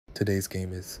Today's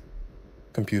game is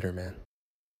Computer Man.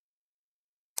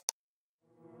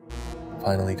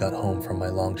 Finally got home from my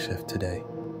long shift today.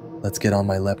 Let's get on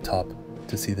my laptop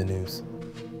to see the news.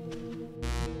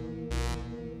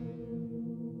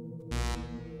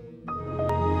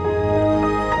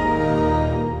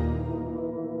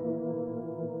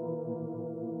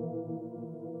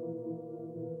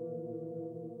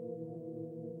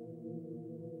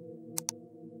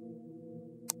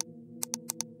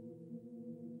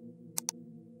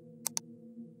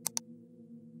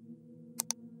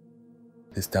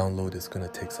 This download is gonna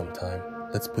take some time.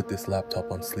 Let's put this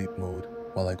laptop on sleep mode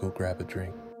while I go grab a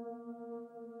drink.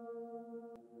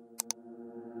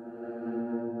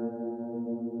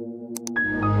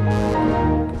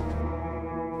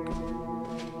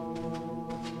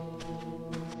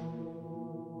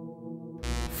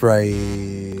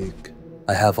 Frike!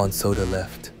 I have one soda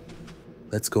left.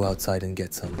 Let's go outside and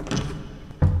get some.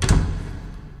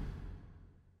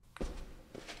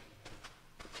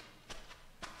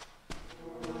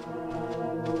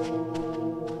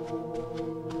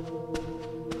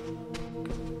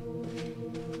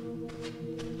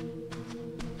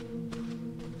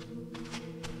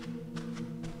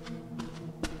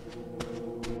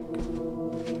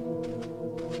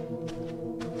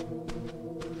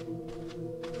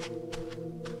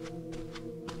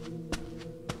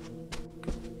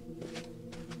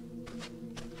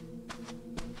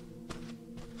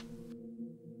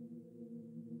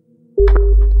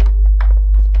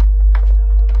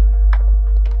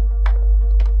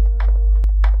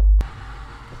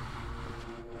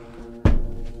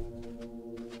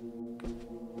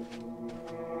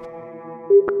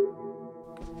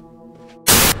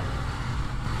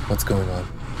 What's going on?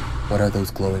 What are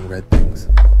those glowing red things?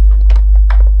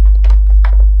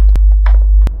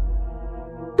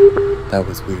 That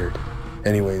was weird.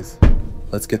 Anyways,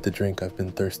 let's get the drink I've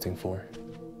been thirsting for.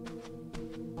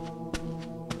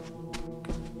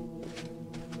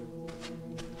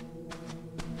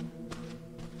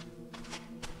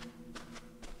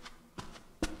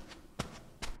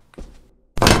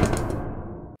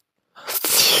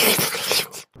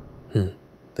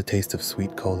 The taste of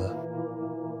sweet cola.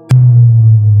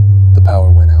 The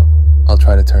power went out. I'll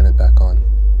try to turn it back on.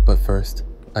 But first,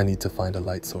 I need to find a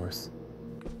light source.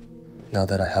 Now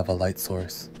that I have a light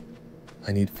source,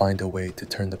 I need to find a way to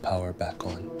turn the power back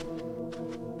on.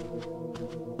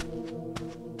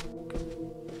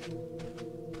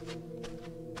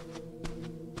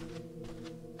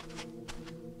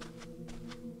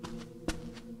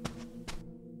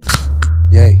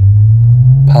 Yay!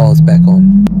 Power's back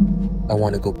on. I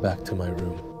want to go back to my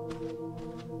room.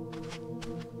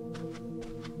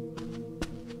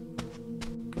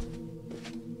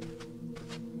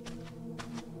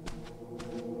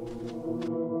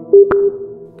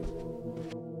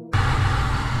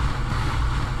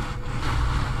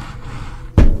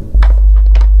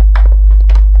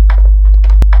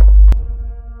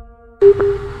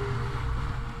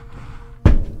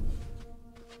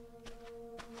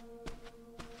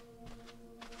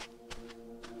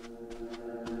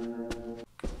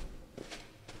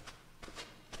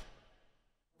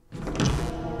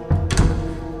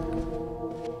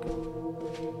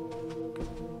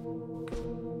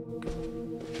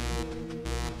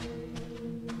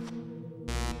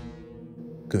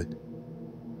 Good.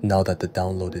 Now that the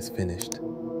download is finished,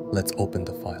 let's open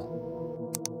the file.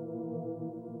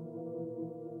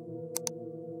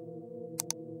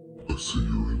 I see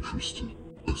you're interested.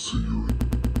 I see you're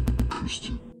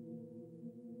interested.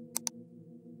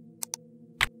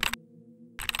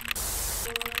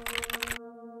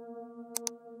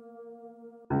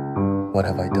 What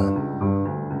have I done?